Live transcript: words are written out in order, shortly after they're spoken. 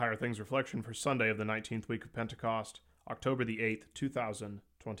Higher Things Reflection for Sunday of the 19th week of Pentecost, October the 8th,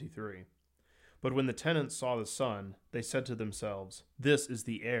 2023. But when the tenants saw the son, they said to themselves, "This is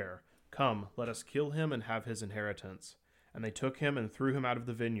the heir. Come, let us kill him and have his inheritance." And they took him and threw him out of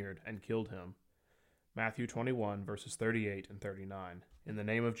the vineyard and killed him. Matthew 21, verses 38 and 39. In the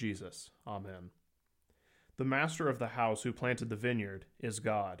name of Jesus, Amen. The master of the house who planted the vineyard is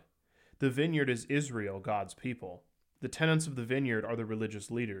God. The vineyard is Israel, God's people. The tenants of the vineyard are the religious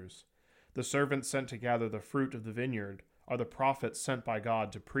leaders. The servants sent to gather the fruit of the vineyard are the prophets sent by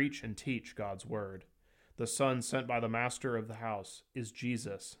God to preach and teach God's word. The Son sent by the master of the house is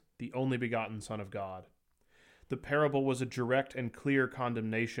Jesus, the only begotten Son of God. The parable was a direct and clear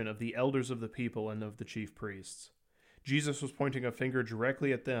condemnation of the elders of the people and of the chief priests. Jesus was pointing a finger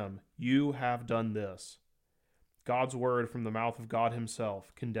directly at them. You have done this. God's word from the mouth of God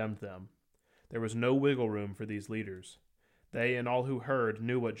himself condemned them. There was no wiggle room for these leaders. They and all who heard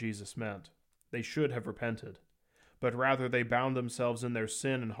knew what Jesus meant. They should have repented. But rather they bound themselves in their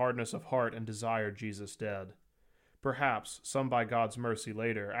sin and hardness of heart and desired Jesus dead. Perhaps some by God's mercy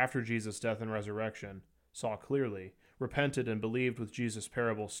later, after Jesus' death and resurrection, saw clearly, repented and believed with Jesus'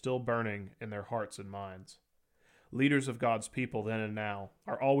 parable still burning in their hearts and minds. Leaders of God's people then and now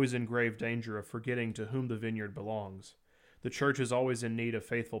are always in grave danger of forgetting to whom the vineyard belongs. The church is always in need of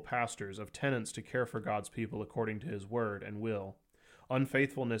faithful pastors, of tenants to care for God's people according to his word and will.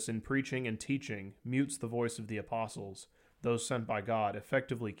 Unfaithfulness in preaching and teaching mutes the voice of the apostles, those sent by God,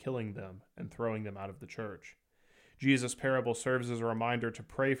 effectively killing them and throwing them out of the church. Jesus' parable serves as a reminder to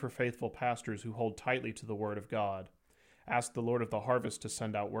pray for faithful pastors who hold tightly to the word of God. Ask the Lord of the harvest to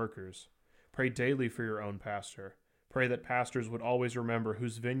send out workers. Pray daily for your own pastor. Pray that pastors would always remember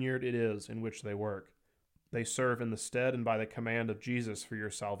whose vineyard it is in which they work. They serve in the stead and by the command of Jesus for your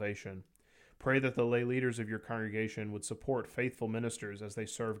salvation. Pray that the lay leaders of your congregation would support faithful ministers as they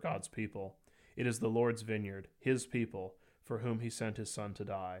serve God's people. It is the Lord's vineyard, his people, for whom he sent his Son to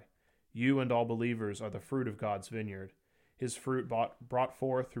die. You and all believers are the fruit of God's vineyard, his fruit brought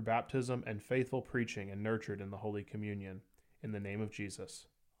forth through baptism and faithful preaching and nurtured in the Holy Communion. In the name of Jesus,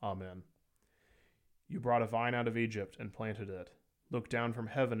 Amen. You brought a vine out of Egypt and planted it. Look down from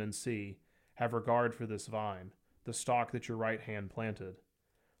heaven and see. Have regard for this vine, the stalk that your right hand planted.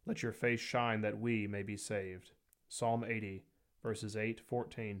 Let your face shine that we may be saved. Psalm 80, verses 8,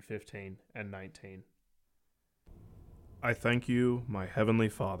 14, 15, and 19. I thank you, my heavenly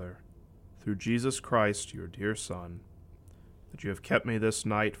Father, through Jesus Christ, your dear Son, that you have kept me this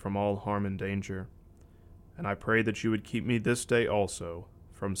night from all harm and danger, and I pray that you would keep me this day also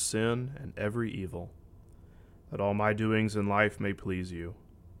from sin and every evil, that all my doings in life may please you.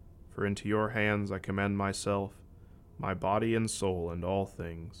 For into your hands I commend myself, my body and soul, and all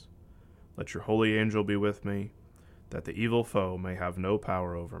things. Let your holy angel be with me, that the evil foe may have no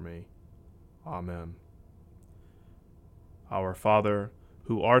power over me. Amen. Our Father,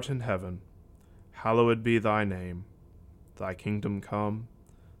 who art in heaven, hallowed be thy name. Thy kingdom come,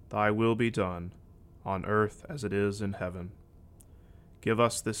 thy will be done, on earth as it is in heaven. Give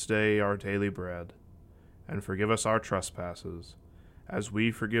us this day our daily bread, and forgive us our trespasses, as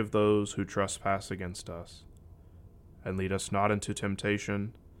we forgive those who trespass against us. And lead us not into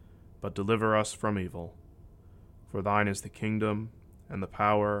temptation, but deliver us from evil. For thine is the kingdom, and the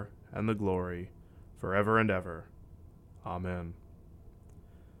power, and the glory, forever and ever. Amen.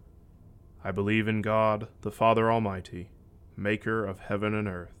 I believe in God, the Father Almighty, maker of heaven and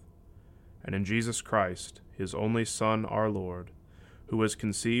earth, and in Jesus Christ, his only Son, our Lord, who was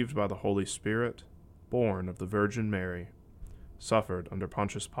conceived by the Holy Spirit, born of the Virgin Mary, suffered under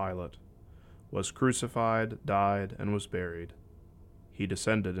Pontius Pilate, was crucified, died, and was buried. He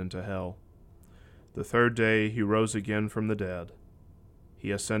descended into hell. The third day he rose again from the dead. He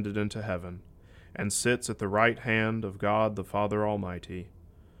ascended into heaven, and sits at the right hand of God the Father Almighty.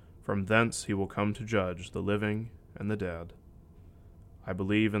 From thence he will come to judge the living and the dead. I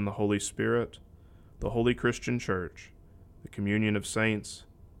believe in the Holy Spirit, the holy Christian Church, the communion of saints,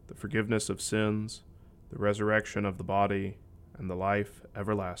 the forgiveness of sins, the resurrection of the body, and the life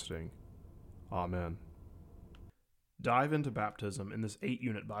everlasting. Amen. Dive into baptism in this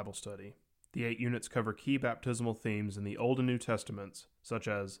 8-unit Bible study. The 8 units cover key baptismal themes in the Old and New Testaments, such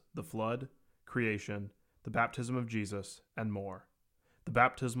as the flood, creation, the baptism of Jesus, and more. The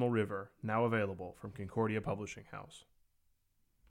Baptismal River, now available from Concordia Publishing House.